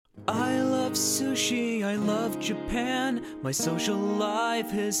love sushi, I love Japan. My social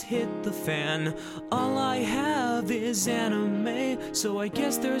life has hit the fan. All I have is anime, so I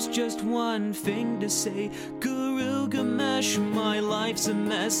guess there's just one thing to say. Guru Gamesh, my life's a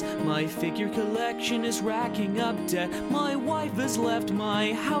mess. My figure collection is racking up debt. My wife has left,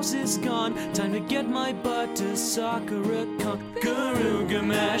 my house is gone. Time to get my butt to Sakura-con. Guru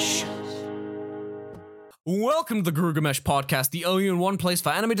Gamesh. Welcome to the Guru Gamesh podcast, the only and one place for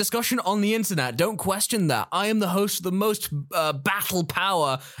anime discussion on the internet. Don't question that. I am the host of the most battle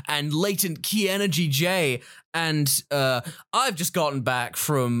power and latent key energy, Jay, and I've just gotten back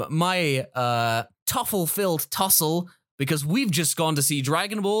from my tuffle-filled tussle because we've just gone to see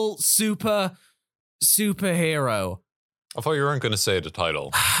Dragon Ball Superhero. I thought you weren't going to say the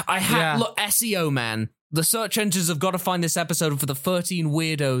title. Look, SEO, man. The search engines have got to find this episode for the 13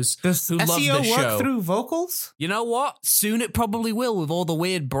 weirdos who love SEO this show. work through vocals? You know what? Soon it probably will with all the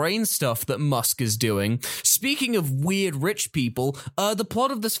weird brain stuff that Musk is doing. Speaking of weird rich people, the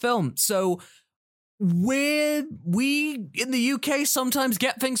plot of this film. So we in the UK sometimes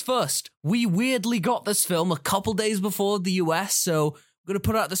get things first. We weirdly got this film a couple days before the US, so I'm going to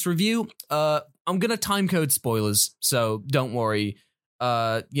put out this review. I'm going to timecode spoilers, so don't worry.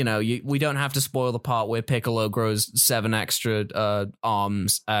 We don't have to spoil the part where Piccolo grows 7 extra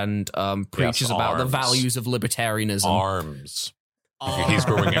arms and preaches about the values of libertarianism. Arms. He's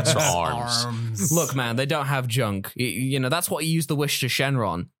growing extra arms. Look, man, they don't have junk. That's what he used the wish to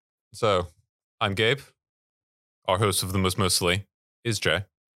Shenron. So, I'm Gabe. Our host of The Most Mostly is Jay.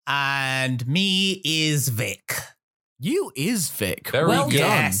 And me is Vic. You is Vic. Very well good. done.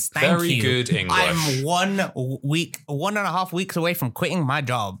 Yes, thank Very you. good English. I'm 1.5 weeks away from quitting my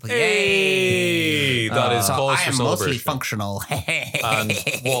job. Hey, that is so cause I for am mostly celebration. functional. And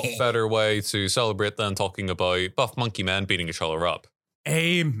what better way to celebrate than talking about buff monkey men beating each other up?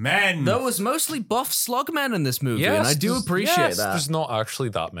 Amen. There was mostly buff slugmen in this movie, and I do appreciate that. There's not actually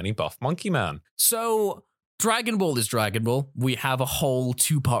that many buff monkey men. So, Dragon Ball is Dragon Ball. We have a whole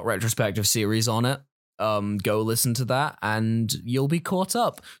 2-part retrospective series on it. Go listen to that and you'll be caught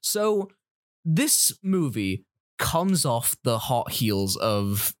up. So this movie comes off the hot heels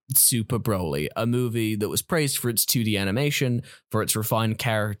of Super Broly, a movie that was praised for its 2D animation, for its refined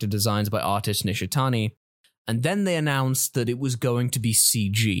character designs by artist Nishitani, and then they announced that it was going to be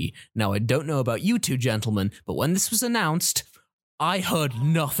CG. Now, I don't know about you two gentlemen, but when this was announced, I heard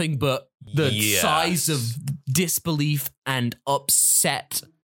nothing but the size of disbelief and upset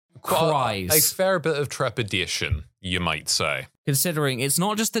cries. A fair bit of trepidation, you might say. Considering it's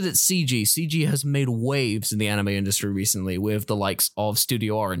not just that it's CG. CG has made waves in the anime industry recently with the likes of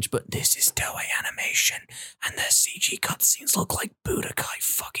Studio Orange, but this is Toei Animation, and their CG cutscenes look like Budokai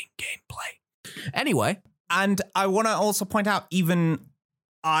fucking gameplay. Anyway. And I want to also point out, even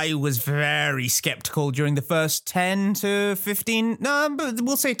I was very skeptical during the first 10 to 15, but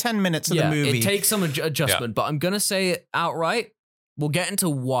we'll say 10 minutes of the movie. It takes some adjustment, but I'm going to say it outright. We'll get into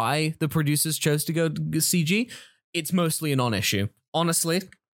why the producers chose to go CG. It's mostly a non-issue. Honestly,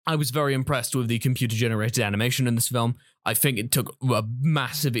 I was very impressed with the computer-generated animation in this film. I think it took a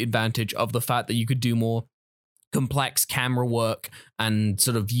massive advantage of the fact that you could do more complex camera work and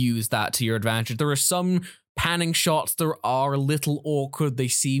sort of use that to your advantage. There are some panning shots that are a little awkward. They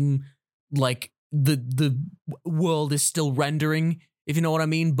seem like the world is still rendering, if you know what I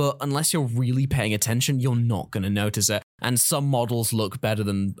mean, but unless you're really paying attention, you're not going to notice it. And some models look better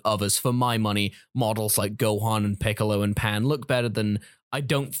than others. For my money, models like Gohan and Piccolo and Pan look better than... I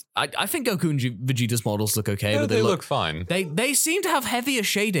think Goku and Vegeta's models look okay, but they look fine. They seem to have heavier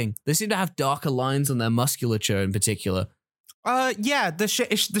shading. They seem to have darker lines on their musculature in particular.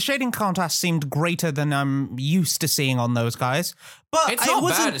 The shading contrast seemed greater than I'm used to seing on those guys. But it's not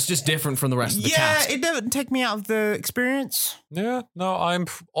bad, it's just different from the rest of the cast. Yeah, it didn't take me out of the experience. Yeah, no,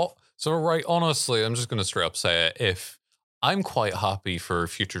 honestly, I'm just going to straight up say it. If I'm quite happy for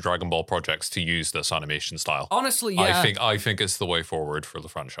future Dragon Ball projects to use this animation style. Honestly, yeah. I think it's the way forward for the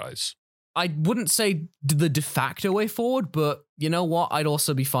franchise. I wouldn't say the de facto way forward, but you know what? I'd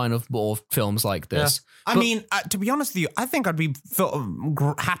also be fine with more films like this. Yeah. I mean, to be honest with you, I think I'd be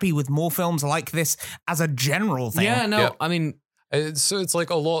happy with more films like this as a general thing. Yeah, no, yeah. I mean... It's like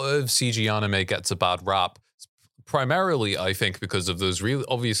a lot of CG anime gets a bad rap. Primarily, I think, because of those really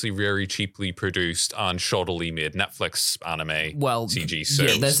obviously very cheaply produced and shoddily made Netflix anime CG shows.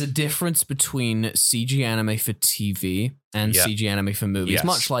 Yeah, there's a difference between CG anime for TV and CG anime for movies,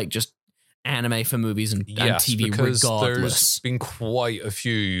 much like just anime for movies and TV because regardless. There's been quite a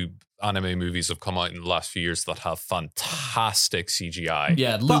few anime movies have come out in the last few years that have fantastic CGI.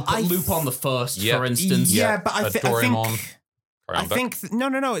 Yeah, Lupin the First, for instance. Yeah, but I think... I think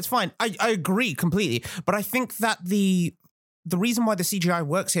no, it's fine. I agree completely, but I think that the reason why the CGI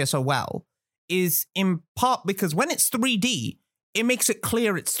works here so well is in part because when it's 3D, it makes it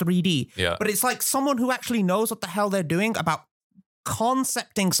clear it's 3D. Yeah. But it's like someone who actually knows what the hell they're doing about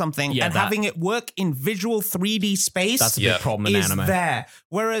concepting something and having it work in visual 3D space. That's a big problem in anime. There.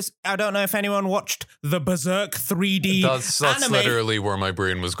 Whereas, I don't know if anyone watched the Berserk 3D That's anime. literally where my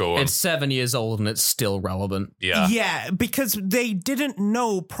brain was going. It's 7 years old and it's still relevant. Yeah. Yeah, because they didn't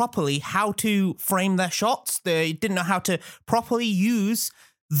know properly how to frame their shots. They didn't know how to properly use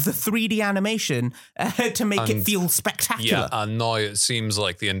the 3D animation to make it feel spectacular. Yeah, and now it seems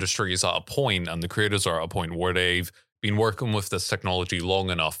like the industry is at a point and the creators are at a point where they've been working with this technology long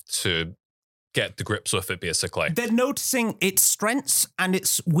enough to get the grips with it, basically. They're noticing its strengths and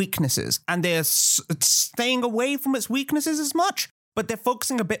its weaknesses, and they're staying away from its weaknesses as much, but they're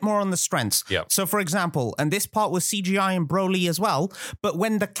focusing a bit more on the strengths. Yeah. So, for example, and this part was CGI in Broly as well, but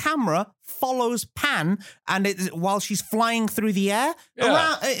when the camera follows Pan and while she's flying through the air,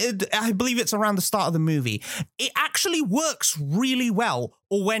 I believe it's around the start of the movie, it actually works really well.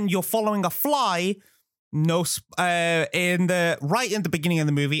 Or when you're following a fly. In the beginning of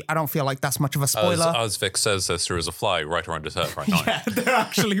the movie, I don't feel like that's much of a spoiler. As Vic says this, there is a fly right around his head right now. Yeah, there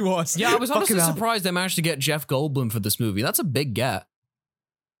actually was. Yeah, I was honestly surprised they managed to get Jeff Goldblum for this movie. That's a big get.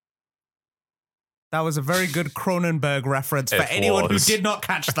 That was a very good Cronenberg reference for anyone who did not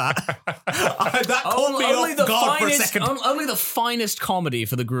catch that. That caught me off guard for a second. Only the finest comedy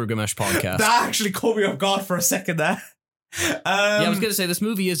for the Grugamesh podcast. That actually caught me off guard for a second there. I was going to say, this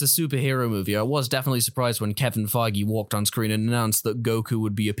movie is a superhero movie. I was definitely surprised when Kevin Feige walked on screen and announced that Goku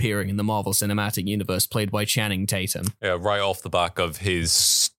would be appearing in the Marvel Cinematic Universe, played by Channing Tatum. Yeah, right off the back of his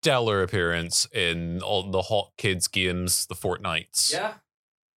stellar appearance in all the Hot Kids games, the Fortnites. Yeah.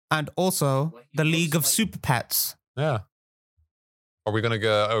 And also the League of Super Pets. Yeah. Are we gonna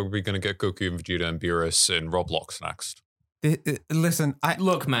get Goku and Vegeta and Beerus in Roblox next? Listen,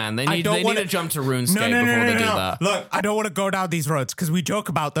 look, man, they need to jump to RuneScape before they do that. Look, I don't want to go down these roads because we joke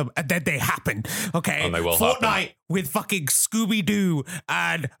about them and then they happen. Okay, and they will Fortnite happen. With fucking Scooby-Doo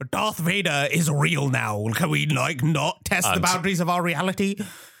and Darth Vader is real now. Can we not test the boundaries of our reality,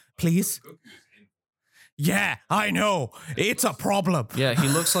 please? Yeah, I know. It's a problem. Yeah, he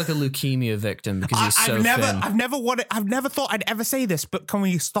looks like a leukemia victim because he's so thin. I've never thought I'd ever say this, but can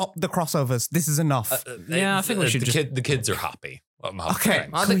we stop the crossovers? This is enough. Yeah, I think we should the kids are happy. Okay.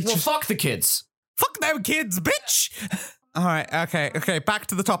 Fuck the kids. Fuck them kids, bitch. All right, okay. Back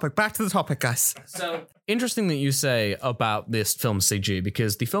to the topic, guys. So, interesting that you say about this film's CG,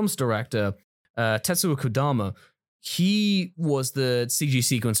 because the film's director, Tetsuo Kodama, he was the CG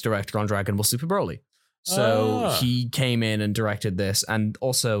sequence director on Dragon Ball Super Broly. So he came in and directed this, and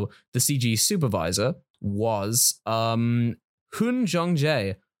also the CG supervisor was Hun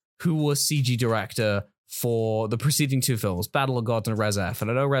Jung-jae, who was CG director for the preceding two films, Battle of Gods and Res F. And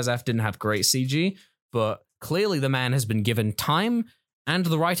I know Res F didn't have great CG, but clearly the man has been given time and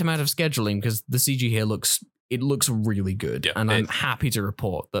the right amount of scheduling, because the CG here looks really good. Yeah, and I'm happy to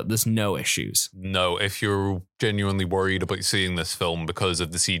report that there's no issues. No, if you're genuinely worried about seeing this film because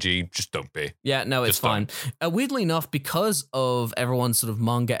of the CG, just don't be. Yeah, no, it's fine. Weirdly enough, because of everyone's sort of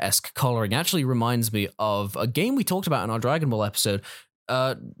manga-esque coloring, actually reminds me of a game we talked about in our Dragon Ball episode,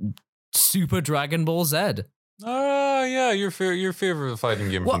 Super Dragon Ball Z. Yeah, your favorite fighting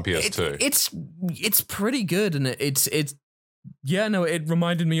game from PS2. It's pretty good, and it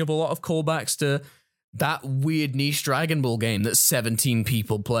reminded me of a lot of callbacks to that weird niche Dragon Ball game that 17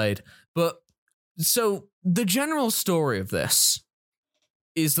 people played. But so the general story of this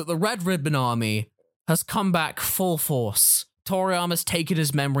is that the Red Ribbon Army has come back full force. Toriyama's taken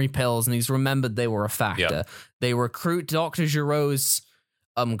his memory pills and he's remembered they were a factor. Yep. They recruit Dr. Giro's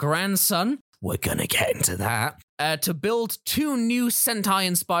grandson. We're gonna get into that. To build two new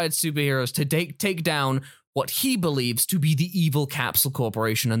Sentai-inspired superheroes to take down what he believes to be the evil Capsule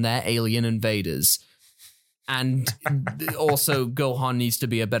Corporation and their alien invaders. And also, Gohan needs to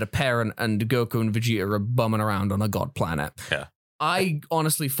be a better parent, and Goku and Vegeta are bumming around on a god planet. Yeah. I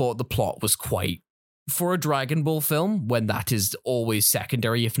honestly thought the plot was quite, for a Dragon Ball film, when that is always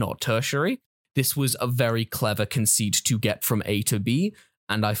secondary, if not tertiary, this was a very clever conceit to get from A to B,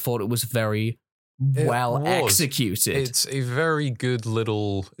 and I thought it was very well executed. It's a very good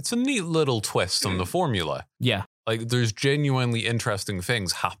it's a neat little twist on the formula. Yeah. Like, there's genuinely interesting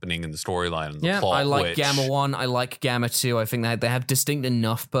things happening in the storyline and the plot. I like Gamma 1, I like Gamma 2. I think they have distinct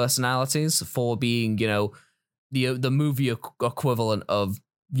enough personalities for being, the movie equivalent of,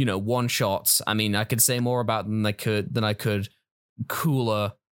 one-shots. I mean, I could say more about them than I could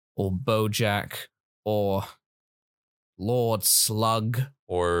Cooler or BoJack or Lord Slug.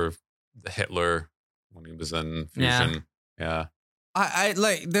 Or Hitler when he was in Fusion. Yeah. I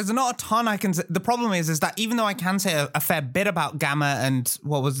like. There's not a ton I can say. The problem is that even though I can say a fair bit about Gamma and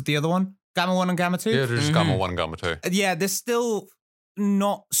what was the other one? Gamma 1 and Gamma 2? Yeah, there's Gamma 1 and Gamma 2. Yeah, they're still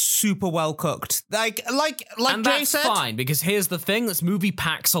not super well cooked. Like and Jay that's said. fine, because here's the thing, this movie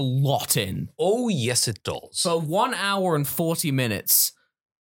packs a lot in. Oh, yes, it does. So 1 hour and 40 minutes.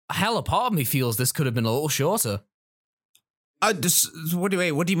 Hell, a part of me feels this could have been a little shorter. What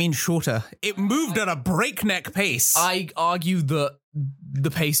do you mean shorter? It moved at a breakneck pace. I argue that the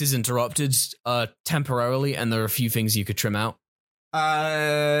pace is interrupted temporarily, and there are a few things you could trim out.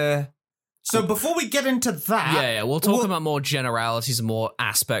 So before we get into that... Yeah, we'll talk about more generalities and more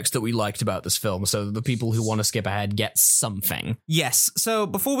aspects that we liked about this film, so the people who want to skip ahead get something. Yes, so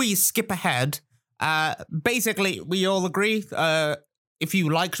before we skip ahead, basically, we all agree... if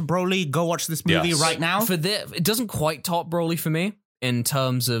you liked Broly, go watch this movie right now. It doesn't quite top Broly for me in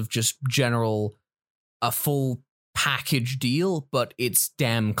terms of just a full package deal, but it's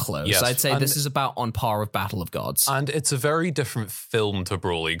damn close. Yes, I'd say this is about on par with Battle of Gods. And it's a very different film to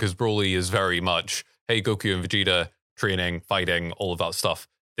Broly, because Broly is very much, hey, Goku and Vegeta, training, fighting, all of that stuff.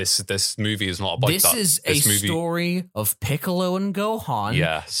 This movie is not about that. This is a story of Piccolo and Gohan.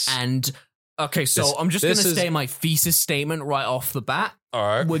 Yes. And... Okay, so I'm just going to say my thesis statement right off the bat. All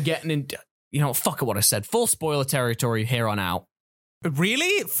right. We're getting into, fuck what I said. Full spoiler territory here on out.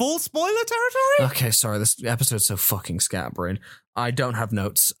 Really? Full spoiler territory? Okay, sorry. This episode's so fucking scatterbrained. I don't have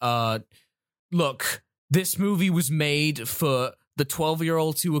notes. Look, this movie was made for the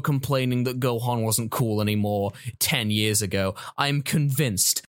 12-year-olds who were complaining that Gohan wasn't cool anymore 10 years ago. I'm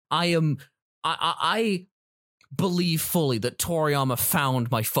convinced. I believe fully that Toriyama found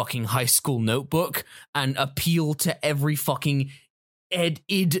my fucking high school notebook and appealed to every fucking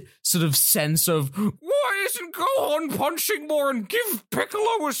id sort of sense of, why isn't Gohan punching more and give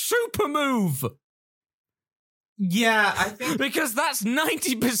Piccolo a super move? Yeah, I think... Because that's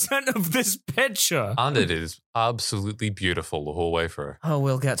 90% of this picture. And it is absolutely beautiful the whole way through. Oh,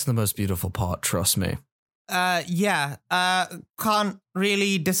 we'll get to the most beautiful part, trust me. Yeah, can't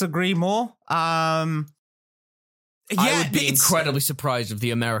really disagree more. I would be incredibly surprised if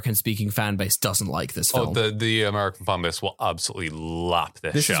the American-speaking fan base doesn't like this film. Oh, the American fan base will absolutely lap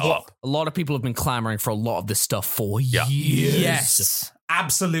this shit up. A lot of people have been clamoring for a lot of this stuff for years. Yes,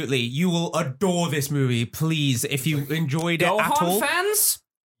 absolutely. You will adore this movie, please, if you enjoyed it at all. Gohan fans?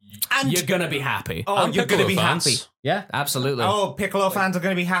 And you're going to be happy. Oh, you're going to be happy. Yeah, absolutely. Oh, Piccolo fans are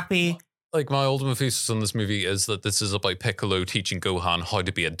going to be happy. Like, my ultimate thesis on this movie is that this is about Piccolo teaching Gohan how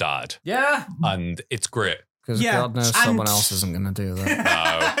to be a dad. Yeah. And it's great. Because God knows someone else isn't going to do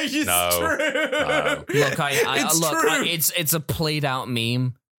that. No. Look, it's a played out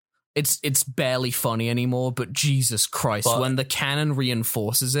meme. It's barely funny anymore, but Jesus Christ, when the canon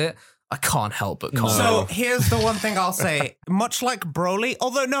reinforces it, I can't help but comment. So here's the one thing I'll say. Much like Broly,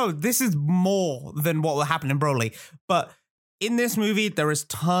 although no, this is more than what will happen in Broly, but in this movie, there is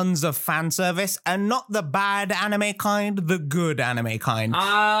tons of fan service, and not the bad anime kind, the good anime kind.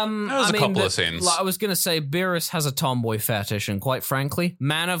 There's a couple of scenes. I was going to say, Beerus has a tomboy fetish, and quite frankly,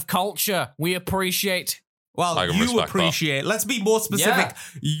 man of culture, we appreciate. Well, you appreciate. Let's be more specific.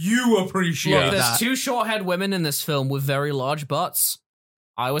 Yeah. You appreciate that. There's two short-haired women in this film with very large butts.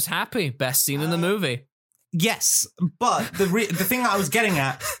 I was happy. Best scene in the movie. Yes, but the thing I was getting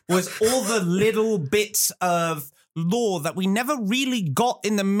at was all the little bits of lore that we never really got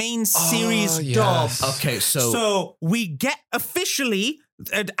in the main series dub. Okay, so we get officially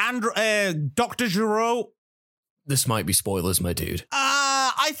Dr. Gero. This might be spoilers, my dude.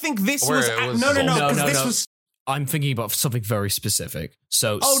 I think this was no, because this was. I'm thinking about something very specific.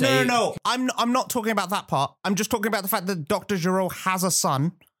 So, no. I'm not talking about that part. I'm just talking about the fact that Dr. Gero has a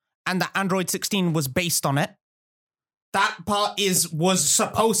son, and that Android 16 was based on it. That part was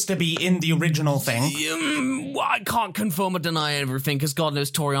supposed to be in the original thing. I can't confirm or deny everything because God knows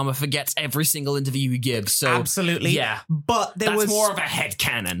Toriyama forgets every single interview he gives. So absolutely, yeah. But that's more of a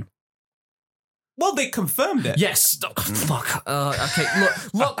headcanon. Well, they confirmed it. Yes. Fuck. Okay.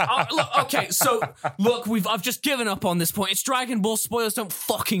 Look. Okay. So look, I've just given up on this point. It's Dragon Ball. Spoilers don't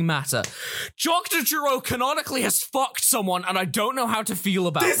fucking matter. Dr. Gero canonically has fucked someone, and I don't know how to feel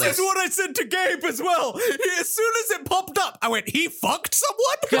about this. This is what I said to Gabe as well. As soon as it popped up, I went, "He fucked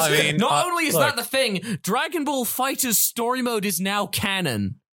someone." I mean, not only is that the thing, Dragon Ball FighterZ story mode is now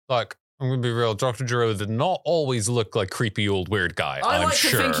canon. Like, I'm going to be real. Dr. Gero did not always look like creepy old weird guy. I like to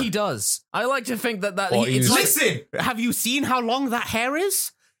think he does. I like to think that. Listen, have you seen how long that hair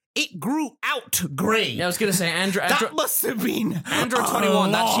is? it grew out gray. Yeah, I was going to say, that must have been Android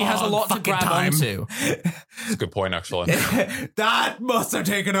 21, that she has a lot to grab onto. That's a good point, actually. That must have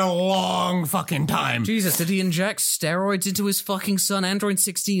taken a long fucking time. Jesus, did he inject steroids into his fucking son? Android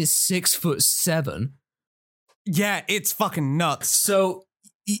 16 is 6'7". Yeah, it's fucking nuts. So,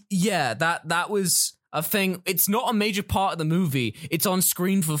 yeah, that was a thing. It's not a major part of the movie. It's on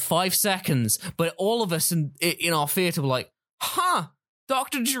screen for 5 seconds, but all of us in our theater were like, huh,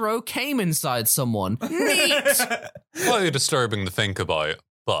 Dr. Gero came inside someone. Neat! Slightly disturbing to think about,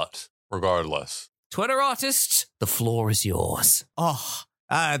 but regardless. Twitter artists, the floor is yours. Oh,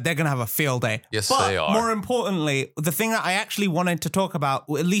 they're going to have a field day. Yes, but they are. More importantly, the thing that I actually wanted to talk about,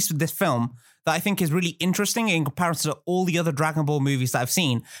 at least with this film, that I think is really interesting in comparison to all the other Dragon Ball movies that I've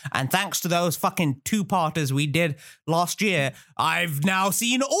seen, and thanks to those fucking 2-parters we did last year, I've now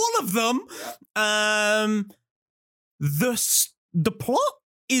seen all of them. The plot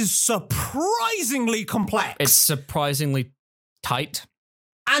is surprisingly complex. It's surprisingly tight.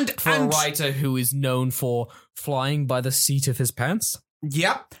 And for a writer who is known for flying by the seat of his pants.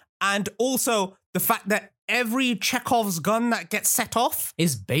 Yep. And also the fact that every Chekhov's gun that gets set off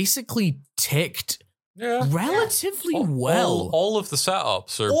is basically ticked relatively well. All of the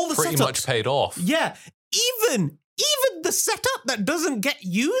setups are pretty much paid off. Yeah. Even the setup that doesn't get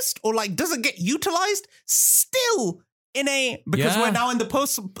used or like doesn't get utilized still because we're now in the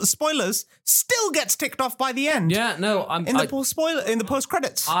post spoilers, still gets ticked off by the end. Yeah, no, in the post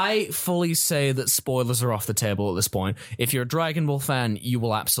credits. I fully say that spoilers are off the table at this point. If you're a Dragon Ball fan, you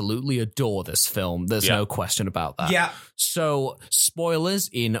will absolutely adore this film. There's no question about that. Yeah. So spoilers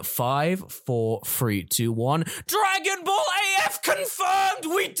in 5, 4, 3, 2, 1. Dragon Ball AF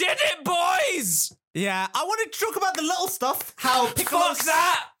confirmed. We did it, boys. Yeah, I wanted to talk about the little stuff. How Piccolo's... Fuck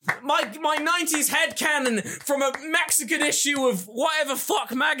that! My 90s headcanon from a Mexican issue of whatever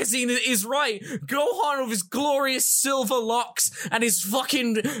fuck magazine is right. Gohan with his glorious silver locks and his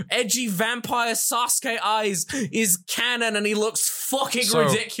fucking edgy vampire Sasuke eyes is canon and he looks fucking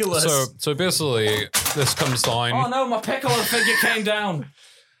ridiculous. So basically, this comes down... Oh no, my Piccolo figure came down.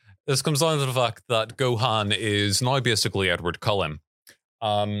 This comes down to the fact that Gohan is now basically Edward Cullen.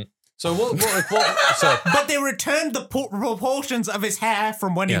 But they returned the proportions of his hair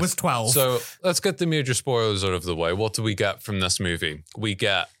from when he was 12. So let's get the major spoilers out of the way. What do we get from this movie? We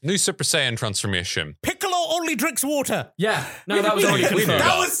get new Super Saiyan transformation. Piccolo only drinks water. Yeah, no, that was already confirmed.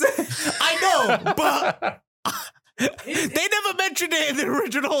 I know, but they never mentioned it in the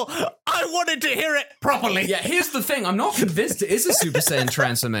original. I wanted to hear it properly. Yeah, here's the thing. I'm not convinced it is a Super Saiyan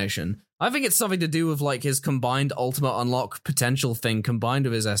transformation. I think it's something to do with like his combined ultimate unlock potential thing combined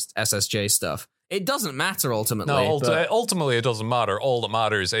with his SSJ stuff. It doesn't matter ultimately. No, ultimately it doesn't matter. All that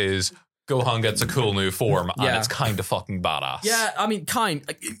matters is Gohan gets a cool new form and it's kind of fucking badass. Yeah, I mean,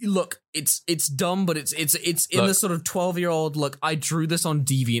 look, it's dumb, but it's in the sort of 12-year-old, look, I drew this on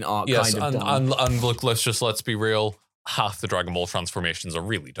DeviantArt kind of dumb. And look, let's be real. Half the Dragon Ball transformations are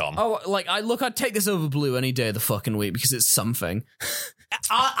really dumb. Oh, like, I'd take this over Blue any day of the fucking week because it's something.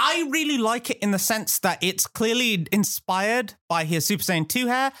 I really like it in the sense that it's clearly inspired by his Super Saiyan 2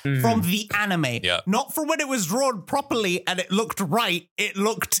 hair from the anime. Yeah. Not from when it was drawn properly and it looked right.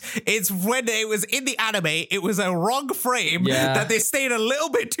 It's when it was in the anime, it was a wrong frame that they stayed a little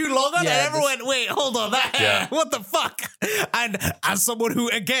bit too long on and everyone went, wait, hold on, that hair, what the fuck? And as someone who,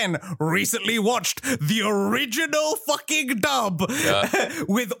 again, recently watched the original fucking dub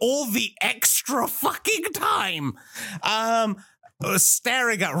with all the extra fucking time,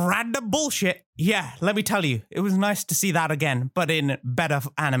 staring at random bullshit. Yeah, let me tell you, it was nice to see that again, but in better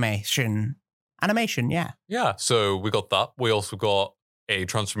animation. Yeah. Yeah, so we got that. We also got a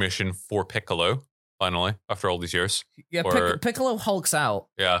transformation for Piccolo, finally, after all these years. Yeah, Piccolo hulks out.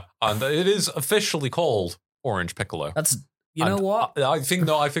 Yeah, and it is officially called Orange Piccolo. You know what? I think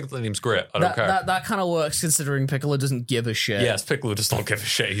the name's great. I don't care. That kind of works considering Piccolo doesn't give a shit. Yes, Piccolo just don't give a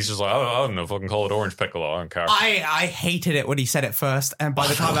shit. He's just like, I don't know if I can call it Orange Piccolo. I don't care. I hated it when he said it first, and by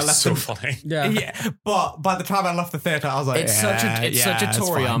the time I left, so funny. Yeah. But by the time I left the theater, I was like, it's such a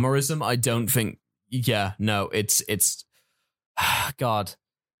Toriyama-ism. I don't think. Yeah, no, it's God.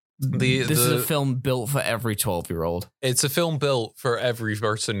 This is a film built for every 12-year-old. It's a film built for every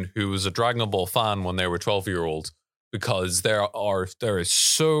person who was a Dragon Ball fan when they were 12-year-old. Because there is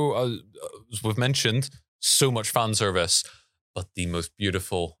so, as we've mentioned, so much fan service, but the most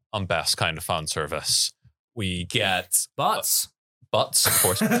beautiful and best kind of fan service. We get butts, of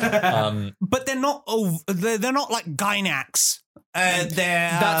course, but they're not like Gynax.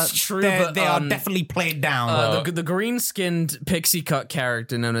 That's true. They are definitely played down. The green-skinned pixie cut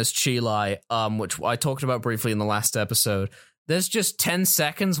character known as Chilai, which I talked about briefly in the last episode. there's just 10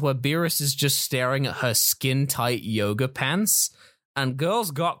 seconds where Beerus is just staring at her skin-tight yoga pants, and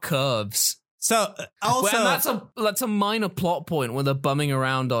girl's got curves. So also, that's a minor plot point when they're bumming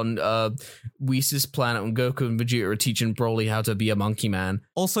around on Whis' planet when Goku and Vegeta are teaching Broly how to be a monkey man.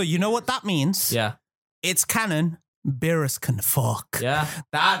 Also, you know what that means? Yeah, it's canon. Beerus can fuck. Yeah,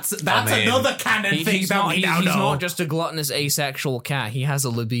 that's another canon thing that we now know. He's not just a gluttonous asexual cat. He has a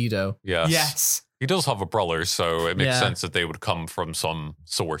libido. Yes. He does have a brother, so it makes sense that they would come from some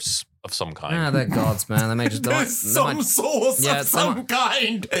source of some kind. Yeah, they're gods, man. They may just source of some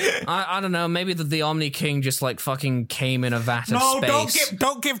kind. I don't know. Maybe the Omni King just like fucking came in a vat of space. No,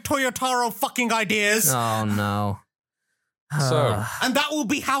 don't give Toyotaro fucking ideas. Oh no. So, and that will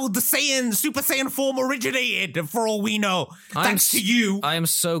be how the Super Saiyan form originated, for all we know. Thanks to you. I am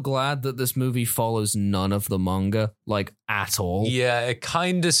so glad that this movie follows none of the manga, like, at all. Yeah, it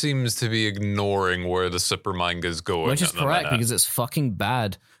kind of seems to be ignoring where the Super manga is going. Which is correct, because it's fucking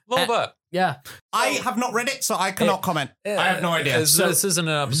bad. A little bit. Yeah. I have not read it, so I cannot comment. I have no idea. This isn't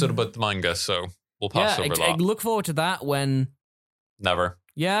an episode about the manga, so we'll pass over that. Look forward to that when... Never.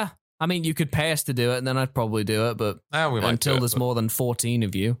 Yeah. I mean, you could pay us to do it, and then I'd probably do it, but until there's more than 14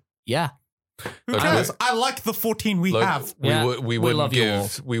 of you, yeah. Who cares? I like the 14 we have. We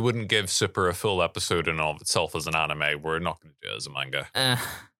wouldn't give Super a full episode in and of itself as an anime. We're not going to do it as a manga.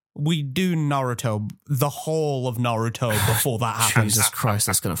 We do Naruto, the whole of Naruto before that happens. Jesus Christ,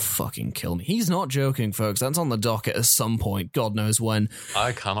 that's going to fucking kill me. He's not joking, folks. That's on the docket at some point. God knows when.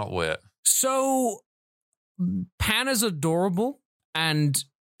 I cannot wait. So, Pan is adorable, and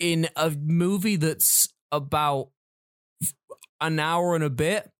in a movie that's about an hour and a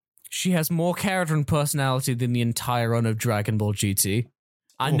bit, she has more character and personality than the entire run of Dragon Ball GT.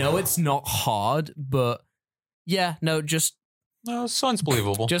 I know it's not hard, but yeah, no, sounds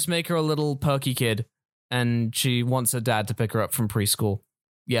believable. Just make her a little perky kid, and she wants her dad to pick her up from preschool.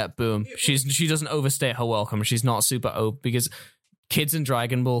 Yeah, boom. She doesn't overstay her welcome. She's not super because kids in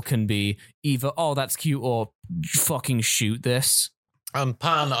Dragon Ball can be either, oh, that's cute, or fucking shoot this. And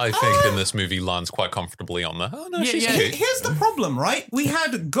Pan, I think, in this movie lands quite comfortably on she's cute. Here's the problem, right? We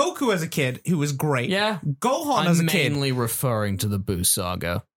had Goku as a kid, who was great. Yeah. Gohan as a kid. I'm mainly referring to the Buu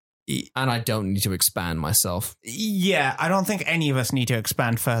saga. And I don't need to expand myself. Yeah, I don't think any of us need to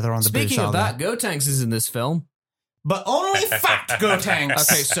expand further on the Buu saga. Speaking of that, Gotenks is in this film. But only fat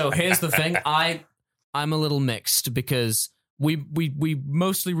Gotenks. Okay, so here's the thing. I'm a little mixed because... We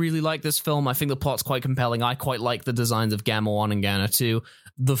mostly really like this film. I think the plot's quite compelling. I quite like the designs of Gamma 1 and Gamma 2.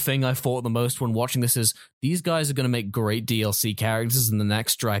 The thing I thought the most when watching this is these guys are going to make great DLC characters in the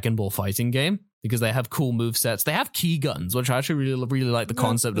next Dragon Ball fighting game because they have cool movesets. They have key guns, which I actually really like the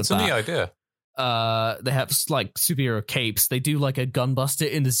concept of that. It's a neat idea. They have like superhero capes. They do like a gunbuster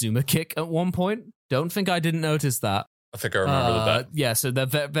in the Zuma kick at one point. Don't think I didn't notice that. I think I remember that. Yeah, so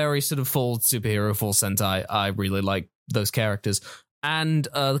they're very sort of full superhero, full Sentai. I really like those characters, and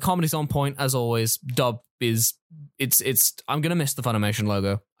the comedy's on point as always. Dub is it's I'm gonna miss the Funimation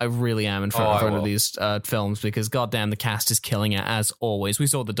logo. I really am in front of these films because goddamn the cast is killing it as always. We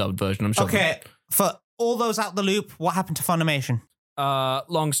saw the dubbed version. I'm sure. Okay, for all those out the loop, what happened to Funimation?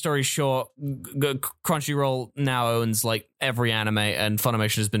 Long story short, Crunchyroll now owns like every anime, and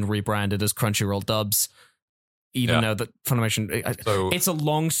Funimation has been rebranded as Crunchyroll Dubs. Even though that Funimation, it's a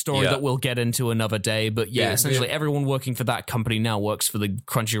long story that we'll get into another day. But essentially everyone working for that company now works for the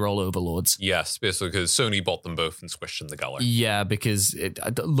Crunchyroll overlords. Yes, basically because Sony bought them both and squished them together. Yeah, because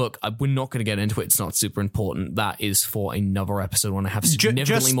we're not going to get into it. It's not super important. That is for another episode when I have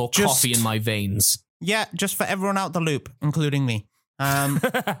significantly more coffee in my veins. Yeah, just for everyone out the loop, including me.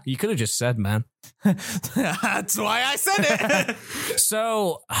 You could have just said, man. That's why I said it.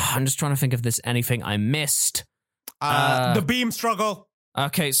 So I'm just trying to think if there's anything I missed. The beam struggle.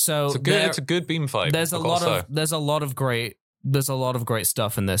 Okay, so it's a good beam fight. There's a lot of great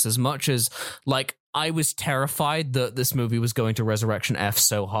stuff in this. As much as like I was terrified that this movie was going to Resurrection F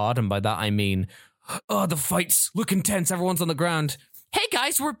so hard, and by that I mean, the fights look intense. Everyone's on the ground. Hey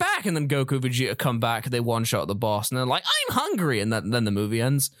guys, we're back, and then Goku and Vegeta come back. They one shot the boss, and they're like, "I'm hungry," and then the movie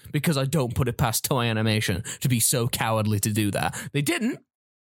ends because I don't put it past Toei Animation to be so cowardly to do that. They didn't.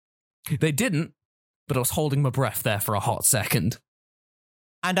 But I was holding my breath there for a hot second.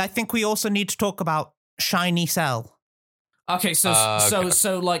 And I think we also need to talk about Shiny Cell. Okay,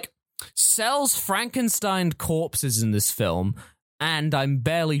 so like Cell's Frankenstein corpses in this film, and I'm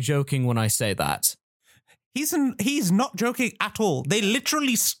barely joking when I say that. He's not joking at all. They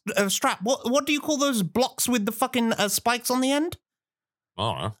literally strap what do you call those blocks with the fucking spikes on the end? I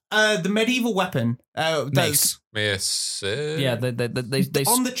don't know. The medieval weapon. Mace. Mace. Yeah, they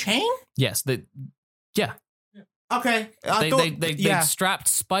on the chain? Yes, Yeah. Okay. They strapped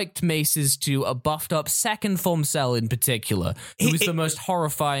spiked maces to a buffed up second form Cell in particular, who was the most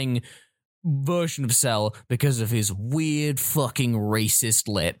horrifying version of Cell because of his weird fucking racist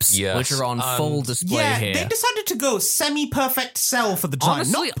lips, which are on full display here. They decided to go semi-perfect Cell for the time.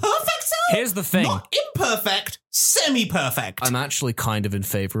 Honestly, not perfect Cell. Here's the thing. Not imperfect, semi-perfect. I'm actually kind of in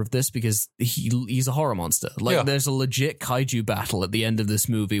favor of this because he's a horror monster. There's a legit kaiju battle at the end of this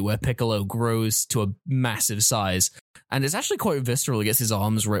movie where Piccolo grows to a massive size. And it's actually quite visceral. He gets his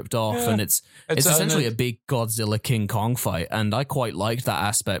arms ripped off, and it's essentially a big Godzilla King Kong fight. And I quite liked that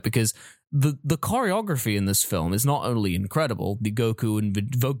aspect because the choreography in this film is not only incredible. The Goku and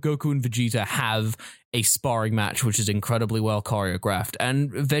Vegeta have a sparring match, which is incredibly well choreographed, and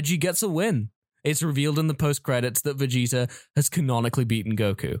Veggie gets a win. It's revealed in the post credits that Vegeta has canonically beaten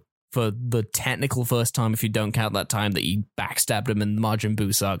Goku for the technical first time, if you don't count that time that he backstabbed him in the Majin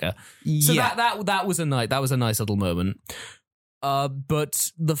Buu saga. So that was a nice little moment.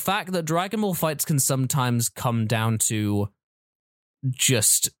 But the fact that Dragon Ball fights can sometimes come down to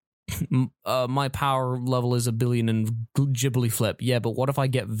just my power level is 1 billion and Ghibli flip. Yeah, but what if I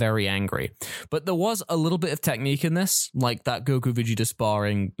get very angry? But there was a little bit of technique in this, like that Goku Vegeta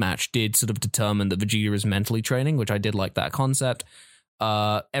sparring match did sort of determine that Vegeta is mentally training, which I did like that concept.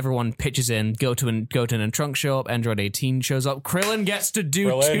 Everyone pitches in. Goten and Trunks show up. Android 18 shows up. Krillin gets to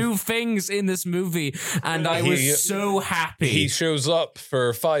do two things in this movie, and I was so happy. He shows up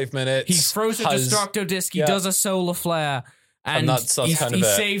for 5 minutes. He throws a Destructo Disc. He does a solar flare. And he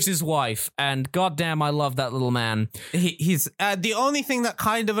saves his wife, and goddamn, I love that little man. He's the only thing that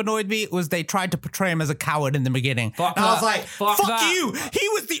kind of annoyed me was they tried to portray him as a coward in the beginning. I was like, fuck you! He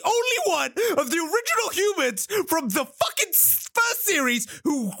was the only one of the original humans from the fucking first series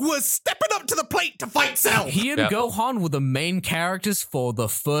who was stepping up to the plate to fight Cell. He and Gohan were the main characters for the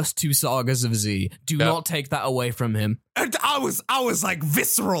first 2 sagas of Z. Do not take that away from him. And I was like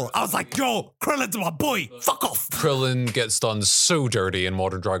visceral. I was like, yo, Krillin's my boy. Fuck off. Krillin gets done so dirty in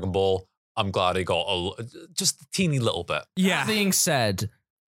Modern Dragon Ball. I'm glad he got just a teeny little bit. Yeah. That being said,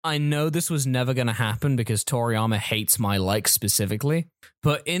 I know this was never going to happen because Toriyama hates my like specifically.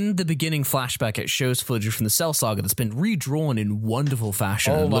 But in the beginning flashback, it shows footage from the Cell Saga that's been redrawn in wonderful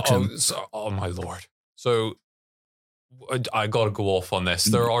fashion. Oh my lord. So I gotta go off on this.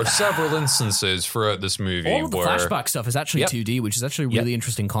 There are several instances throughout this movie all of the flashback stuff is actually 2D, which is actually a really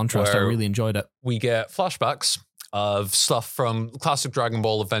interesting contrast. I really enjoyed it. We get flashbacks of stuff from classic Dragon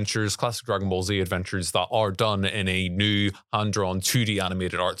Ball adventures, classic Dragon Ball Z adventures that are done in a new hand-drawn 2D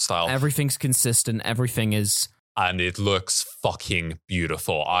animated art style. Everything's consistent. Everything is... And it looks fucking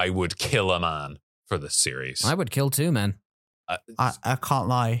beautiful. I would kill a man for this series. I would kill too, man. I can't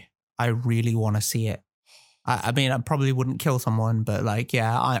lie. I really want to see it. I mean, I probably wouldn't kill someone, but like,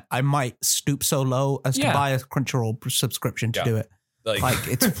 I might stoop so low as to buy a Crunchyroll subscription to do it. Like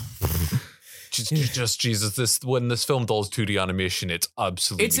it's just Jesus. When this film does 2D animation, it's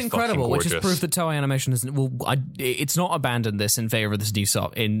absolutely incredible, which is proof that Toei Animation isn't. Well, it's not abandoned this in favor of this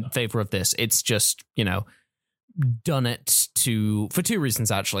in favor of this. It's just done it for 2 reasons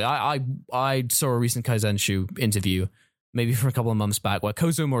actually. I saw a recent Kaizenshu interview, maybe from a couple of months back, where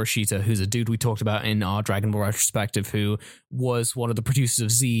Kozo Morishita, who's a dude we talked about in our Dragon Ball retrospective, who was one of the producers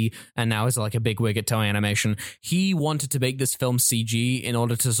of Z and now is like a big wig at Toei Animation, he wanted to make this film CG in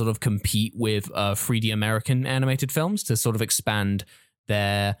order to sort of compete with 3D American animated films to sort of expand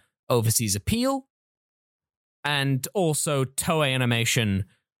their overseas appeal. And also Toei Animation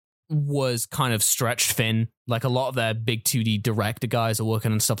was kind of stretched thin. Like a lot of their big 2D director guys are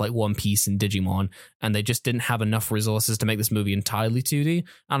working on stuff like One Piece and Digimon, and they just didn't have enough resources to make this movie entirely 2D.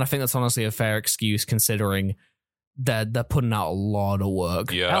 And I think that's honestly a fair excuse considering they're putting out a lot of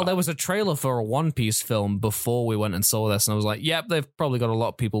work. Yeah. Hell, there was a trailer for a One Piece film before we went and saw this, and I was like, yep, they've probably got a lot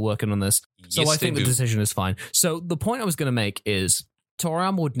of people working on this. So I think the decision is fine. So the point I was going to make is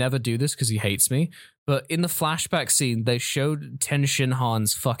Toriyama would never do this because he hates me. But in the flashback scene, they showed Ten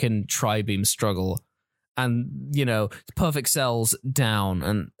Shinhan's fucking tri-beam struggle. And, Perfect Cell's down.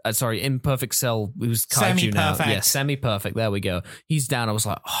 And, Imperfect Cell, who's kaiju now. Yeah, semi-perfect. There we go. He's down. I was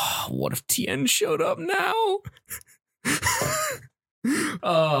like, oh, what if Tien showed up now?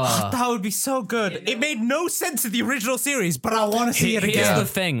 That would be so good. It made no sense in the original series, but I want to see it again. Here's the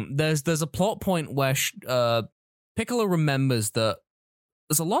thing. There's a plot point where Piccolo remembers that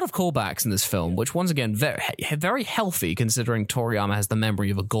there's a lot of callbacks in this film, which once again, very healthy considering Toriyama has the memory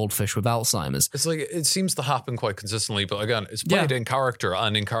of a goldfish with Alzheimer's. It's like, it seems to happen quite consistently, but again, it's played in character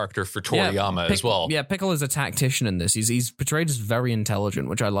and in character for Toriyama as well. Yeah, Piccolo's a tactician in this. He's portrayed as very intelligent,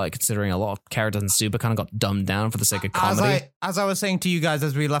 which I like considering a lot of characters in Super kind of got dumbed down for the sake of comedy. As I was saying to you guys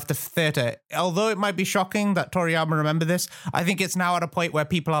as we left the theater, although it might be shocking that Toriyama remembered this, I think it's now at a point where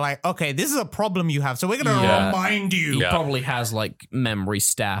people are like, okay, this is a problem you have, so we're going to remind you. He probably has like memory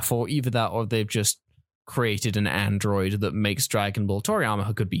staff, or either that or they've just created an android that makes Dragon Ball.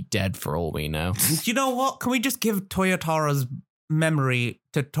 Toriyama could be dead for all we know. You know what? Can we just give Toyotaro's memory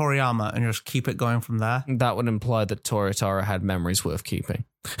to Toriyama and just keep it going from there? That would imply that Toyotaro had memories worth keeping.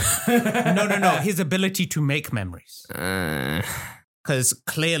 No. His ability to make memories. Because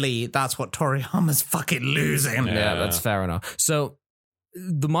clearly that's what Toriyama's fucking losing. Yeah, that's fair enough. So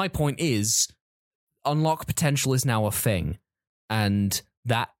my point is, unlock potential is now a thing. And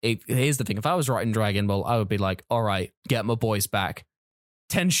here's the thing. If I was writing Dragon Ball, I would be like, all right, get my boys back.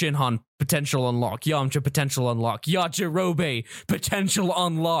 Ten Shinhan, potential unlock. Yamcha, potential unlock. Yajirobe, potential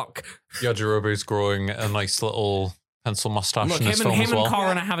unlock. Yajirobe's growing a nice little pencil mustache in this film as well. Him and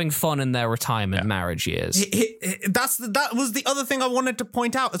Korin are having fun in their retirement marriage years. That was the other thing I wanted to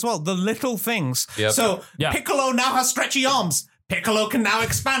point out as well. The little things. Yep. So Piccolo now has stretchy arms. Piccolo can now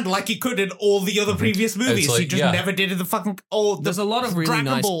expand like he could in all the other previous movies. Like, he just never did in the fucking... There's a lot of really Dragon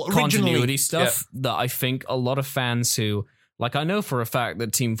nice Ball continuity stuff that I think a lot of fans who... Like, I know for a fact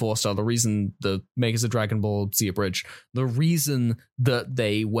that Team 4-Star, the reason the makers of Dragon Ball Z Abridged, the reason that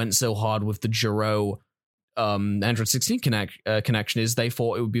they went so hard with the Jiro Android 16 connection is they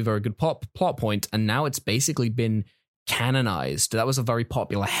thought it would be a very good plot point, and now it's basically been canonized. That was a very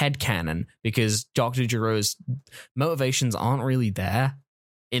popular headcanon because Dr. Jiro's motivations aren't really there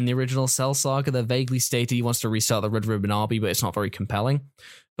in the original Cell Saga. They're vaguely stated he wants to restart the Red Ribbon Army, but it's not very compelling.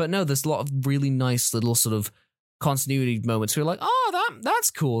 But no, there's a lot of really nice little sort of continuity moments where you're like, oh,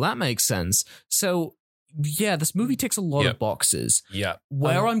 that's cool, that makes sense. So yeah, this movie ticks a lot of boxes. Yeah.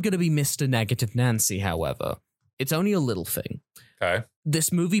 Where I'm going to be Mr. Negative Nancy, however, it's only a little thing. Okay.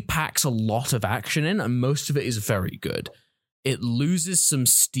 This movie packs a lot of action in, and most of it is very good. It loses some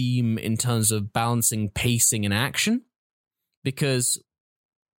steam in terms of balancing pacing and action, because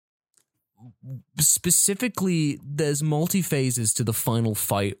specifically, there's multi-phases to the final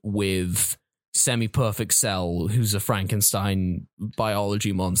fight with Semi-Perfect Cell, who's a Frankenstein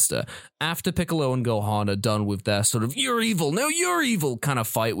biology monster. After Piccolo and Gohan are done with their sort of you're evil, no, you're evil kind of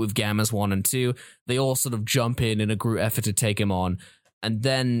fight with Gammas 1 and 2, they all sort of jump in a group effort to take him on. And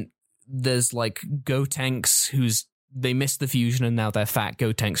then there's like Gotenks, they missed the fusion and now they're fat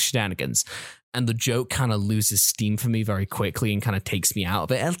Gotenks shenanigans. And the joke kind of loses steam for me very quickly and kind of takes me out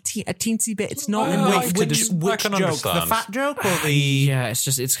of it a teensy bit. It's not enough to just which joke, understand. the fat joke or the yeah.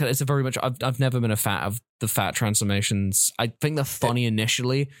 It's a very much. I've never been a fan of the fat transformations. I think they're funny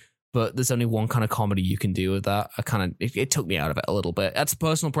initially, but there's only one kind of comedy you can do with that. It took me out of it a little bit. That's a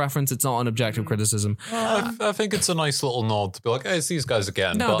personal preference. It's not an objective criticism. I think it's a nice little nod to be like, hey, it's these guys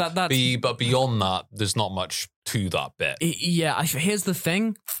again. No, but beyond that, there's not much to that bit. Here's the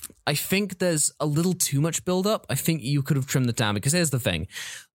thing. I think there's a little too much build up. I think you could have trimmed it down, because here's the thing.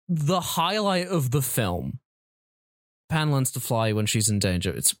 The highlight of the film, Pan learns to fly when she's in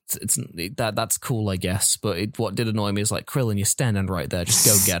danger. That's cool, I guess. But what did annoy me is like, Krillin, you're standing right there. Just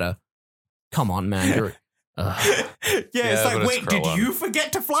go get her. Come on, man. You're... it's like, wait, did you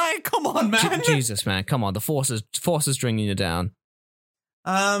forget to fly? Come on, man. Jesus, man. Come on. The force is bringing you down.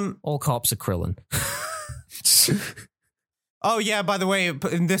 All cops are Krillin. Oh, yeah, by the way,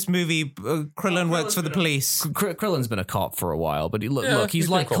 in this movie, Krillin works for the police. Krillin's been a cop for a while, but look, he's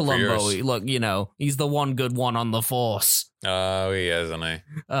like Columbo. Look, he's the one good one on the force. Oh, he is, isn't he?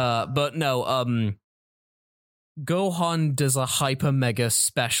 But no, Gohan does a hyper mega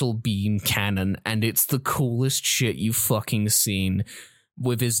special beam cannon, and it's the coolest shit you've fucking seen,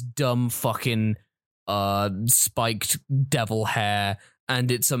 with his dumb fucking spiked devil hair. And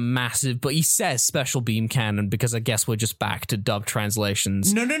it's a massive, but he says special beam cannon because I guess we're just back to dub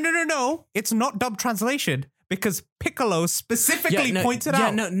translations. No. It's not dub translation because Piccolo specifically points it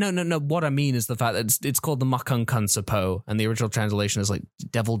out. No. What I mean is the fact that it's called the Makun Kunsapo, and the original translation is like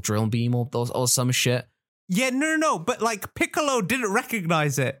devil drill beam or some shit. Yeah, no. But like Piccolo didn't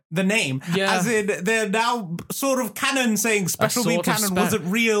recognize it, the name. Yeah. As in, they're now sort of canon saying special beam cannon wasn't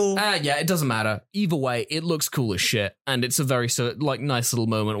real. Yeah, it doesn't matter. Either way, it looks cool as shit. And it's a very nice little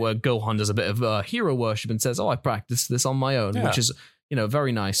moment where Gohan does a bit of hero worship and says, oh, I practiced this on my own, which is,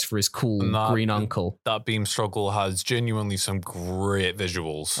 very nice for his cool green uncle. That beam struggle has genuinely some great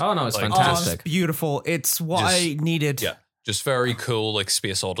visuals. Oh, no, it's fantastic. It's beautiful. It's what I needed. Yeah. Just very cool, like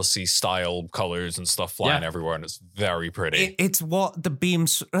Space Odyssey style colors and stuff flying everywhere, and it's very pretty. It's what the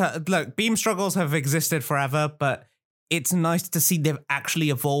beams... look, beam struggles have existed forever, but it's nice to see they've actually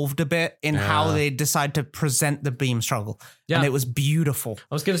evolved a bit in how they decide to present the beam struggle. Yeah. And it was beautiful.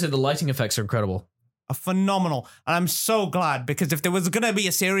 I was going to say the lighting effects are incredible. Phenomenal. And I'm so glad, because if there was going to be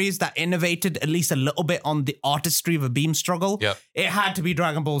a series that innovated at least a little bit on the artistry of a beam struggle, it had to be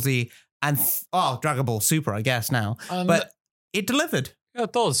Dragon Ball Z and Dragon Ball Super, I guess now. But it delivered. Yeah,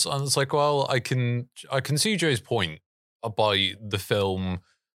 it does. And it's like, well, I can see Joe's point about the film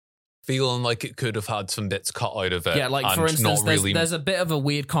feeling like it could have had some bits cut out of it. Yeah, like for instance, there's a bit of a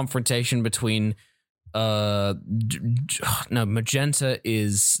weird confrontation between Magenta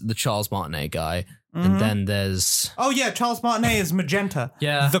is the Charles Martinet guy. And then there's... Oh, yeah, Charles Martinet is Magenta.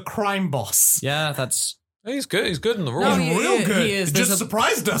 Yeah. The crime boss. Yeah, that's... He's good. He's good in the role. No, real good. He is. It just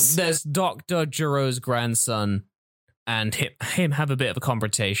surprised us. There's Dr. Jiro's grandson and him have a bit of a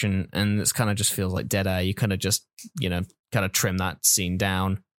confrontation, and it's kind of just feels like dead air. You kind of just, kind of trim that scene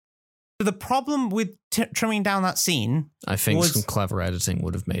down. The problem with trimming down that scene... I think some clever editing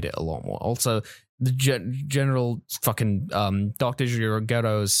would have made it a lot more. Also... The general fucking Dr.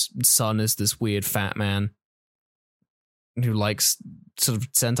 Jiro's son is this weird fat man who likes sort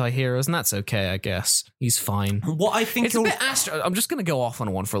of Sentai heroes, and that's okay, I guess. He's fine. What I think it's a bit I'm just going to go off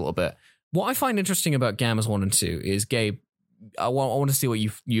on one for a little bit. What I find interesting about Gammas 1 and 2 is, Gabe, I want to see what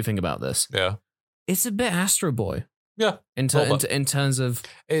you think about this. Yeah. It's a bit Astro Boy. Yeah. In terms of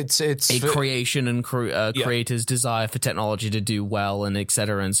it's a creation and creator's desire for technology to do well, and et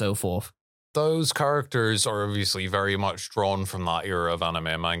cetera and so forth. Those characters are obviously very much drawn from that era of anime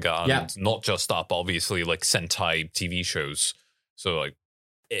and manga, and not just that, but obviously like Sentai TV shows. So like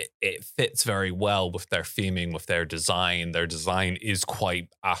it fits very well with their theming, with their design. Their design is quite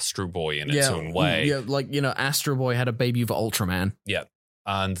Astro Boy in its own way. Yeah, like Astro Boy had a baby of Ultraman. Yeah.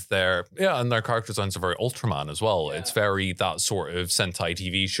 And their character designs are very Ultraman as well. Yeah. It's very that sort of Sentai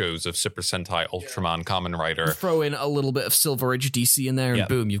TV shows of Super Sentai, Ultraman, Kamen Rider. Throw in a little bit of Silver Age DC in there, and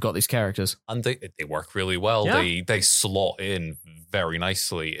boom, you've got these characters. And they work really well. Yeah. They slot in very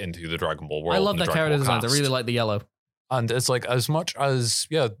nicely into the Dragon Ball world. I love their character designs. I really like the yellow. And it's like, as much as,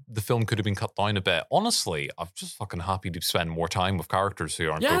 the film could have been cut down a bit, honestly, I'm just fucking happy to spend more time with characters who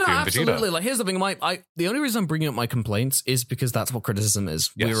aren't Goku and Vegeta. Absolutely. Like, here's the thing, the only reason I'm bringing up my complaints is because that's what criticism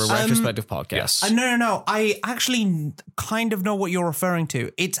is. Yes. We're a retrospective podcast. Yes. No. I actually kind of know what you're referring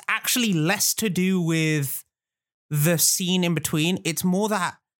to. It's actually less to do with the scene in between. It's more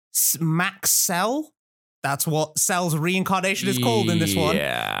that Max Cell... That's what Cell's reincarnation is called in this one.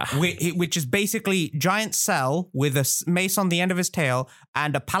 Yeah. Which is basically Giant Cell with a mace on the end of his tail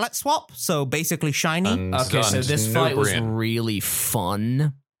and a palette swap. So basically shiny. Okay, so this fight was really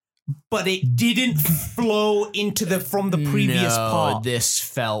fun. But it didn't flow into from the previous part. This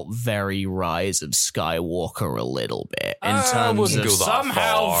felt very Rise of Skywalker a little bit. In terms of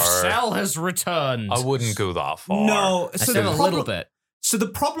somehow Cell has returned. I wouldn't go that far. No. So a little bit. So the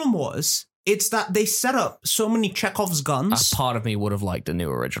problem was... It's that they set up so many Chekhov's guns. A part of me would have liked a new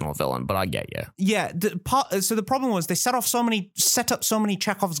original villain, but I get you. Yeah. So the problem was they set up so many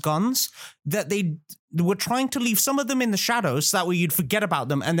Chekhov's guns that they were trying to leave some of them in the shadows so that way you'd forget about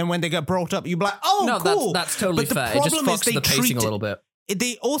them. And then when they get brought up, you'd be like, oh, no, cool. That's totally fair. It just fucks the pacing a little bit.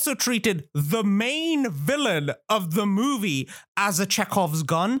 They also treated the main villain of the movie as a Chekhov's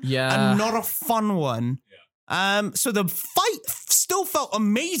gun and not a fun one. So the fight still felt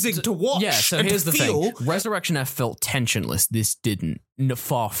amazing to watch. Yeah, so here's the thing. Resurrection F felt tensionless. This didn't.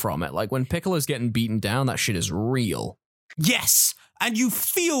 Far from it. Like when Piccolo's getting beaten down, that shit is real. Yes. And you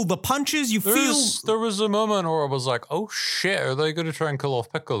feel the punches, There was a moment where I was like, oh shit, are they going to try and kill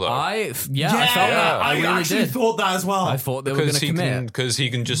off Piccolo? I felt that. I really actually thought that as well. I thought they were going to commit. Because he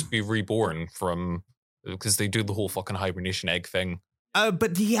can just be reborn because they do the whole fucking hibernation egg thing.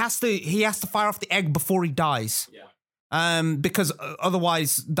 But he has to fire off the egg before he dies. Yeah. Because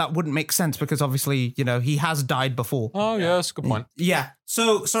otherwise that wouldn't make sense because obviously, he has died before. Oh, yeah, that's a good point. Yeah.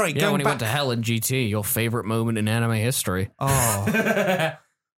 So, sorry, going when he went to hell in GT, your favorite moment in anime history. Oh.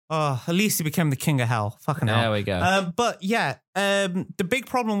 At least he became the king of hell. Fucking hell. There we go. But yeah, the big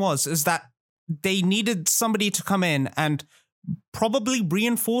problem is that they needed somebody to come in and probably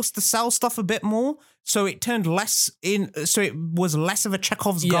reinforce the Cell stuff a bit more, so it turned so it was less of a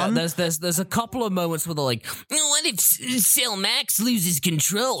Chekhov's gun. There's a couple of moments where they're like, what if Cell Max loses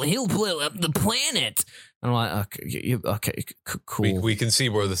control? He'll blow up the planet. And I'm like, okay, cool. We can see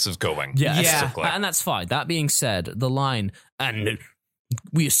where this is going. Yeah, and that's fine. That being said, the line, and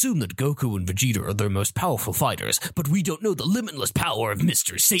We assume that Goku and Vegeta are their most powerful fighters, but we don't know the limitless power of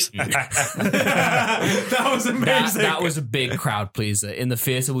Mr. Satan. That was amazing. That was a big crowd pleaser. In the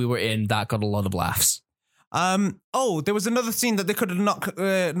theater we were in, that got a lot of laughs. There was another scene that they could have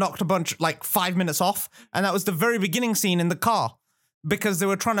knocked a bunch, like 5 minutes off, and that was the very beginning scene in the car. Because they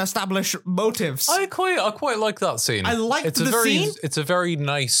were trying to establish motives. I quite like that scene. I liked the scene. It's a very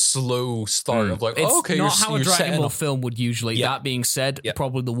nice, slow start of like, it's okay, not you're, how a you're Dragon Ball up. film would usually. Yeah. That being said, Yeah.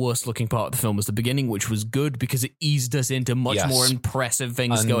 probably the worst looking part of the film was the beginning, which was good because it eased us into much Yes. more impressive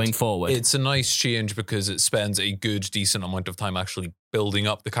things And going forward. It's a nice change because it spends a good, decent amount of time actually building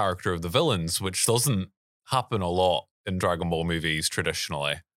up the character of the villains, which doesn't happen a lot in Dragon Ball movies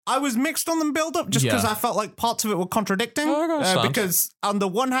traditionally. I was mixed on the build-up just because I felt like parts of it were contradicting. Because on the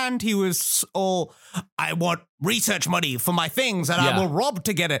one hand, he was all, I want research money for my things and I will rob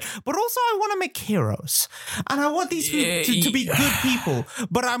to get it. But also I want to make heroes. And I want these people to be good people.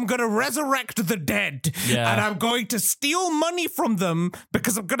 But I'm going to resurrect the dead. Yeah. And I'm going to steal money from them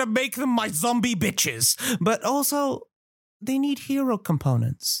because I'm going to make them my zombie bitches. But also, they need hero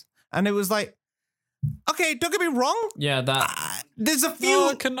components. And it was like, okay, don't get me wrong. Yeah, that There's a few.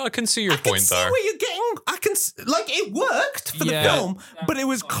 I can see your I can point see there. where you're getting. It worked for the film, but it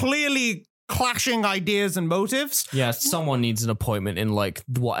was clearly clashing ideas and motives. Yeah, someone needs an appointment in like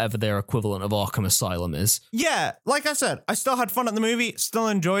whatever their equivalent of Arkham Asylum is. Yeah, like I said, I still had fun at the movie, still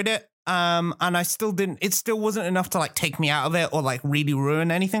enjoyed it. And I still didn't. It still wasn't enough to like take me out of it or like really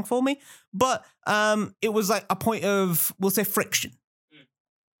ruin anything for me. But it was like a point of, we'll say, friction.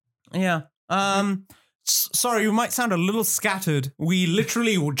 Yeah. Sorry, we might sound a little scattered. We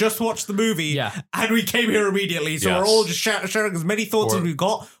literally just watched the movie and we came here immediately. So we're all just sharing as many thoughts as we've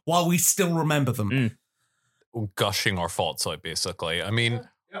got while we still remember them. Gushing our thoughts out, basically. I mean,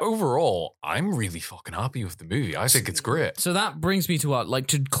 overall, I'm really fucking happy with the movie. I think it's great. So that brings me to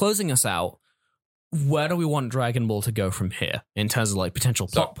to closing us out. Where do we want Dragon Ball to go from here in terms of like potential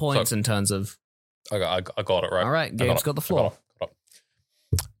plot points, in terms of... I got it right. All right, Gabe's got the floor.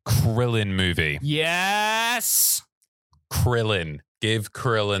 Krillin movie. Yes. Krillin. Give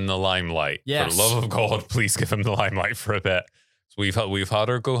Krillin the limelight. Yes. For the love of God, please give him the limelight for a bit. So we've had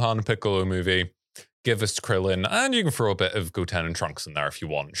our Gohan Piccolo movie. Give us Krillin, and you can throw a bit of Goten and Trunks in there if you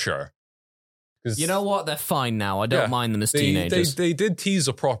want, sure. You know what? They're fine now. I don't mind them as teenagers. They did tease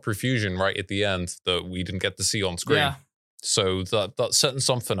a proper fusion right at the end that we didn't get to see on screen. Yeah. So that's setting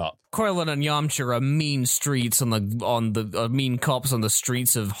something up. Krillin and Yamcha are mean streets on the mean cops on the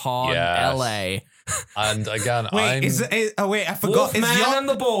streets of Han, LA. And again, I forgot. Wolfman and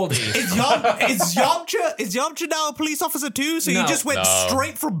the Baldy. Is Yamcha now a police officer too? So you just went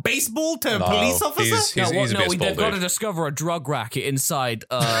straight from baseball to police officer? They've got to discover a drug racket inside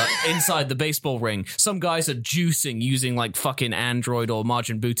the baseball ring. Some guys are juicing using like fucking Android or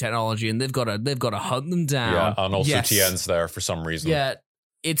Majin Buu technology, and they've got to hunt them down. Yeah, and also Tien's there for some reason. Yeah.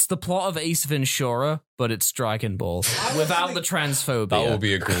 It's the plot of Ace Ventura, but it's Dragon Ball without the transphobia. That will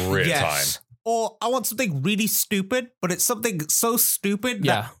be a great time. Or I want something really stupid, but it's something so stupid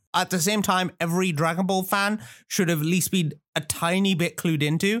that at the same time, every Dragon Ball fan should have at least been a tiny bit clued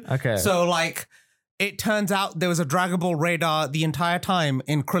into. Okay. So, like, it turns out there was a Dragon Ball radar the entire time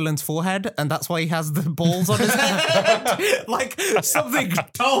in Krillin's forehead, and that's why he has the balls on his head. Like, something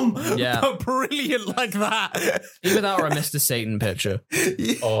dumb, but brilliant like that. Either that or a Mr. Satan picture.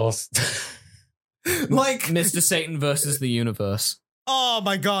 Oh. Like Mr. Satan versus the universe. Oh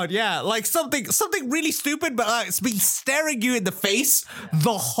my god, yeah. Like something really stupid, but it's been staring you in the face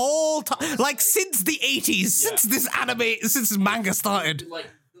the whole time. Like since the 80s, since this manga started. Like,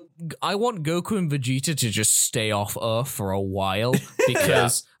 I want Goku and Vegeta to just stay off Earth for a while,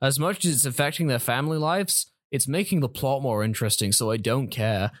 because as much as it's affecting their family lives, it's making the plot more interesting, so I don't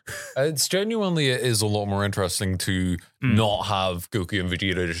care. It is a lot more interesting to not have Goku and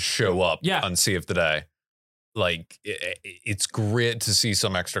Vegeta just show up and save the day. Like, it's great to see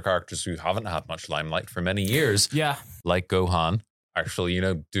some extra characters who haven't had much limelight for many years. Yeah. Like Gohan, actually,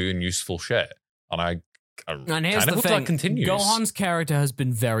 doing useful shit. And here's the thing, that continues. Gohan's character has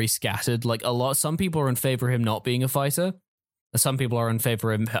been very scattered. Like, some people are in favor of him not being a fighter. Some people are in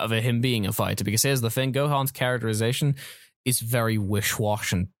favor of him being a fighter. Because here's the thing, Gohan's characterization is very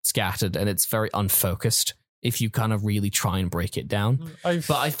wish-wash and scattered, and it's very unfocused if you kind of really try and break it down. But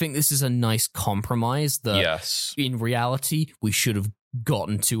I think this is a nice compromise that in reality we should have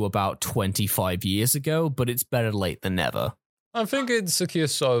gotten to about 25 years ago, but it's better late than never. I think it's a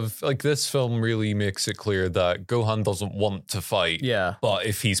case of, like, this film really makes it clear that Gohan doesn't want to fight. Yeah. But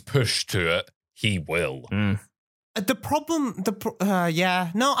if he's pushed to it, he will. The problem,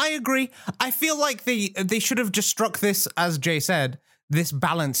 no, I agree. I feel like they should have just struck this, as Jay said, this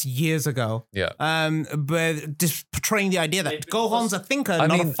balance years ago. Yeah. But just portraying the idea that Gohan's a thinker,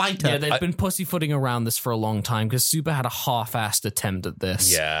 not a fighter. Yeah, they've been pussyfooting around this for a long time because Super had a half-assed attempt at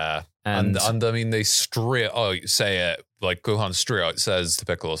this. Yeah. And I mean, they straight out say it, like Gohan straight out says to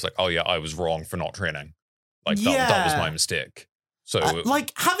Piccolo, it's like, oh yeah, I was wrong for not training. Like that was my mistake. So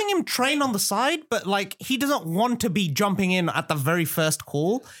like having him train on the side, but like he doesn't want to be jumping in at the very first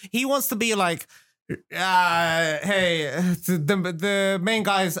call. He wants to be like, hey, the main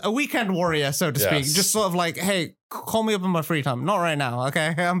guy's a weekend warrior, so to speak. Just sort of like, hey, call me up in my free time. Not right now,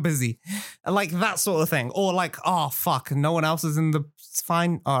 okay? I'm busy. Like that sort of thing. Or like, oh, fuck, no one else is in the... It's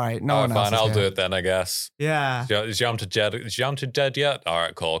fine. All right, no one else fine, I'll do it then, I guess. Yeah. Is Yamcha dead yet? All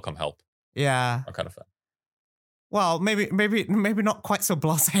right, cool, I'll come help. Yeah. That kind of thing. Well, maybe not quite so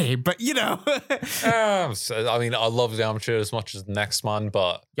blasé, but you know. I mean, I love Yamcha as much as the next man,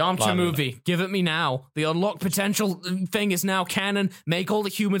 but Yamcha movie, give it me now. The unlocked potential thing is now canon. Make all the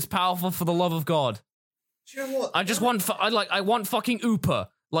humans powerful for the love of God. Do you know what? I want fucking Upa.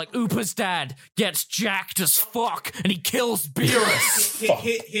 Like Upa's dad gets jacked as fuck and he kills Beerus.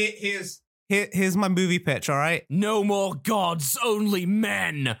 Here's my movie pitch. All right. No more gods, only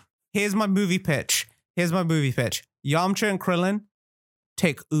men. Here's my movie pitch. Yamcha and Krillin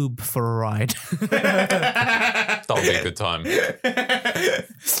take Oob for a ride. That'll be a good time.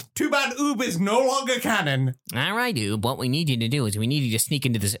 Too bad Oob is no longer canon. All right, Oob. What we need you to do is we need you to sneak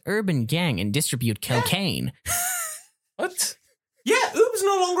into this urban gang and distribute cocaine. What? Yeah, Oob's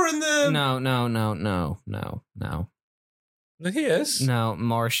no longer in the... No. He is. No,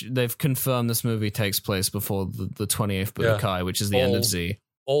 Marsh, they've confirmed this movie takes place before the 28th Budokai, which is the end of Z.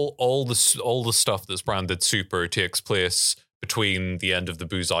 All the stuff that's branded Super takes place between the end of the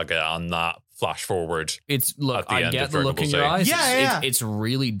Buu Saga and that flash forward. I get the look in your eyes. Yeah. It's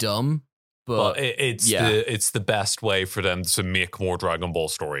really dumb, but it's the best way for them to make more Dragon Ball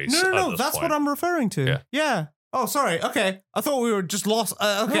stories. No, that's what I'm referring to. Yeah. Oh, sorry. Okay, I thought we were just lost.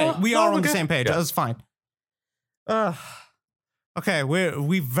 Okay, we are on the same page. Yeah. That's fine. Okay,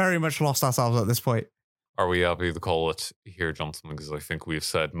 we very much lost ourselves at this point. Are we happy to call it here, gentlemen? Because I think we've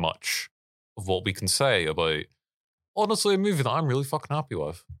said much of what we can say about, honestly, a movie that I'm really fucking happy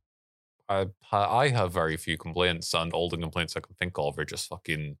with. I have very few complaints, and all the complaints I can think of are just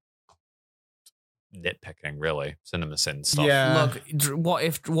fucking nitpicking, really. Cinema sin stuff. Yeah. Look,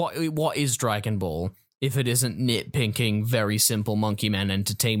 what is Dragon Ball if it isn't nitpicking very simple Monkey Man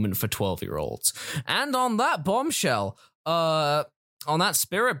entertainment for 12-year-olds? And on that bombshell, on that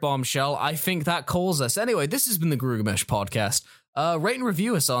spirit bombshell, I think that calls us. Anyway, this has been the Grugamesh podcast. Rate and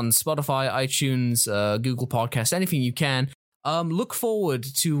review us on Spotify, iTunes, Google Podcasts, anything you can. Look forward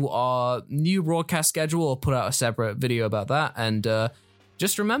to our new broadcast schedule. I'll put out a separate video about that. And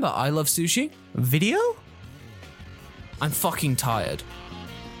just remember, I love sushi. Video? I'm fucking tired.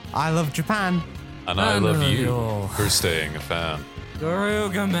 I love Japan. And I love you for staying a fan.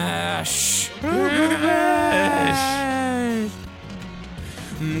 Grugamesh.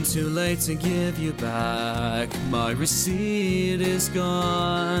 Too late to give you back. My receipt is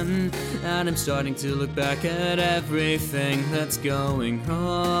gone, and I'm starting to look back at everything that's going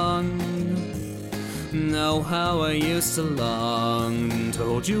wrong. Know how I used to long to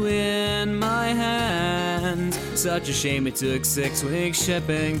hold you in my hand. Such a shame it took 6 weeks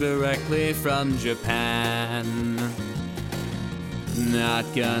shipping directly from Japan. Not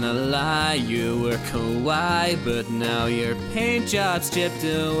gonna lie, you were kawaii, but now your paint job's chipped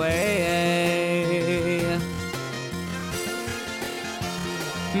away.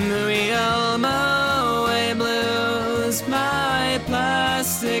 Real Moe Blues, my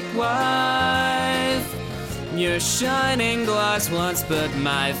plastic wife. Your shining glass once put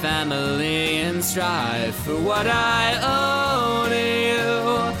my family in strife. For what I owe to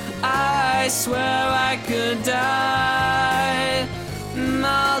you, I swear I could die.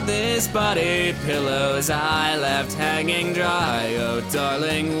 All these body pillows I left hanging dry. Oh,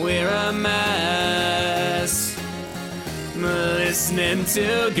 darling, we're a mess. Listening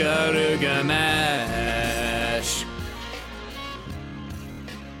to Grugamesh.